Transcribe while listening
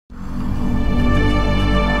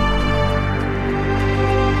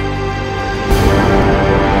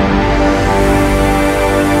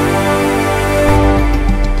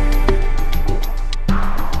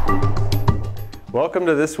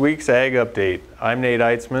Welcome to this week's Ag Update. I'm Nate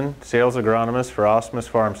Eitzmann, Sales Agronomist for Asmus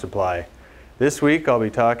Farm Supply. This week I'll be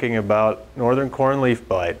talking about Northern Corn Leaf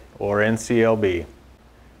Blight, or NCLB.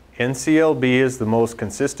 NCLB is the most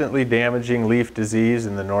consistently damaging leaf disease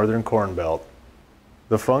in the northern corn belt.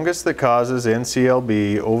 The fungus that causes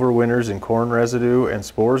NCLB overwinters in corn residue, and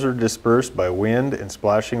spores are dispersed by wind and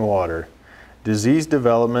splashing water. Disease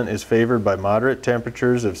development is favored by moderate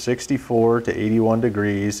temperatures of 64 to 81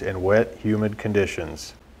 degrees and wet, humid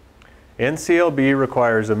conditions. NCLB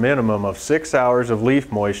requires a minimum of 6 hours of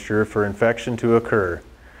leaf moisture for infection to occur.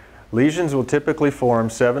 Lesions will typically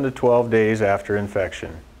form 7 to 12 days after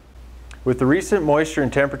infection. With the recent moisture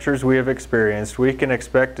and temperatures we have experienced, we can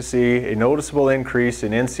expect to see a noticeable increase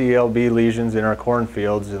in NCLB lesions in our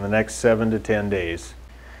cornfields in the next 7 to 10 days.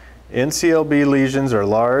 NCLB lesions are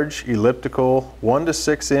large, elliptical, 1 to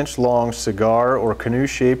 6 inch long cigar or canoe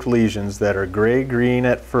shaped lesions that are gray-green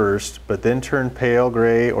at first but then turn pale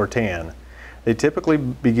gray or tan. They typically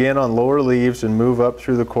begin on lower leaves and move up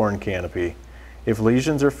through the corn canopy. If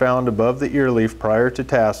lesions are found above the ear leaf prior to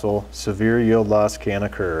tassel, severe yield loss can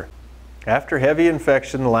occur. After heavy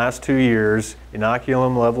infection the last 2 years,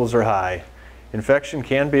 inoculum levels are high. Infection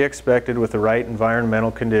can be expected with the right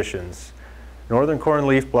environmental conditions. Northern Corn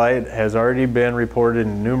Leaf Blight has already been reported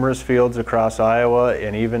in numerous fields across Iowa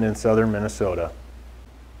and even in southern Minnesota.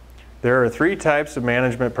 There are 3 types of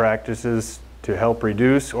management practices to help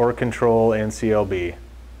reduce or control NCLB.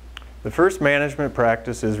 The first management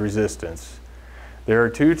practice is resistance. There are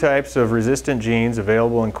 2 types of resistant genes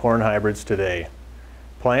available in corn hybrids today.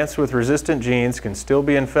 Plants with resistant genes can still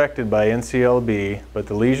be infected by NCLB, but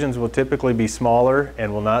the lesions will typically be smaller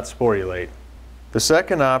and will not sporulate. The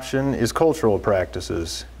second option is cultural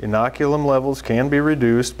practices. Inoculum levels can be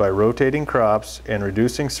reduced by rotating crops and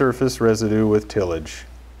reducing surface residue with tillage.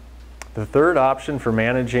 The third option for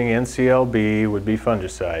managing NCLB would be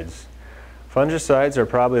fungicides. Fungicides are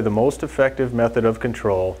probably the most effective method of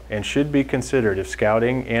control and should be considered if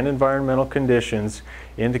scouting and environmental conditions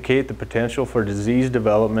indicate the potential for disease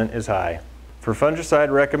development is high. For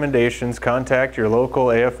fungicide recommendations, contact your local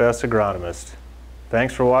AFS agronomist.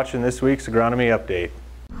 Thanks for watching this week's Agronomy Update.